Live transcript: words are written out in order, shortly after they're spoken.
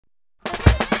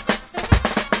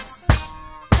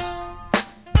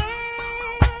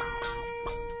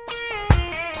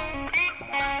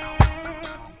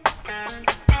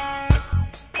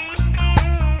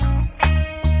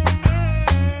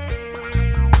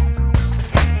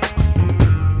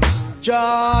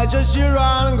Jah Jah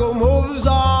Children go moves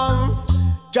on.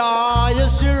 Jah Jah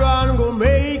Children go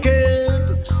make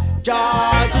it.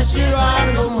 Jah Jah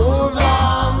Children go move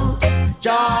on.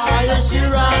 Jah Jah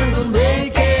Children go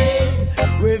make it.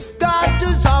 We've got to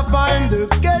suffer in the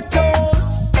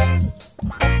ghettos.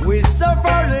 We're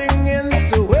suffering in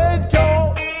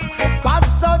Soweto, but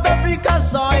South Africa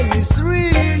soil is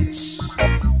rich.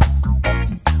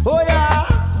 Oh yeah.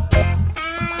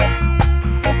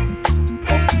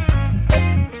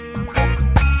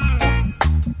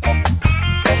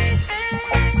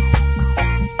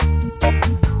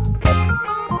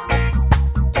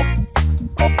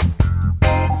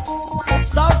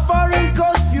 Suffering,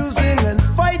 confusing and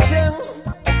fighting.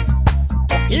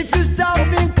 If you stop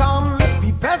and come,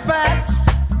 be perfect.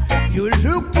 You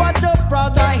look what a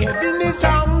brother having his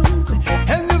hand,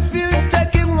 and you feel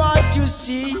taking what you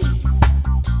see.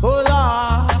 Oh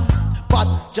Lord, but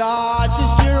Jah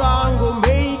Jah Children go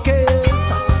make it.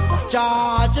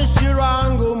 Jah Jah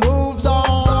Children go moves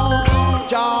on.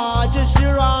 Jah Jah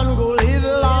Children go live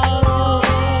long.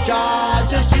 Jah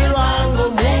Jah Children go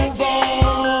move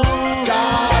on.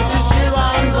 Jah Jah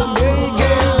Children go make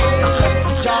it.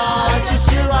 Jah Jah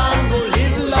Children go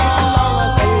live long.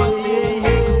 I say,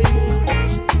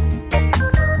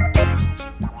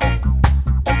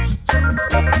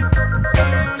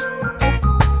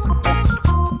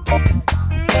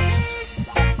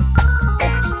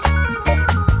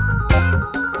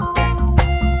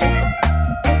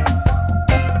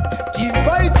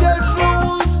 divided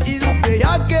rules is the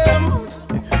game.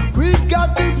 We got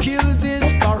to kill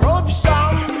this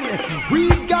corruption. We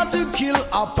got to kill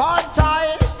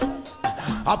apartheid.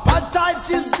 Apartheid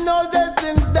is not the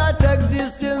thing that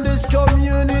exists in this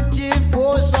community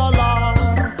for so long.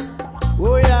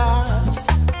 Oh yeah.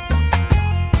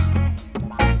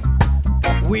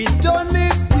 We don't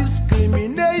need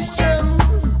discrimination.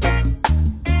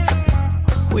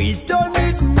 We don't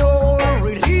need no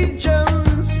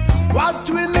religions. What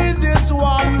we need is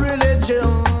one religion.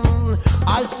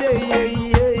 I say,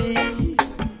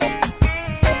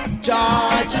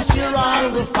 Jah Jah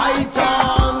Children go fight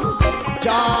on.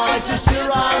 Jah Jah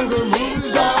Children go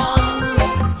move on.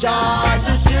 Jah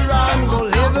Jah Children go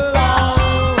live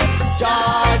long.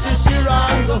 Jah Jah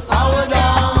Children go forward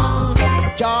on.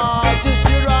 Jah Jah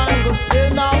Children go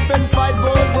stand up.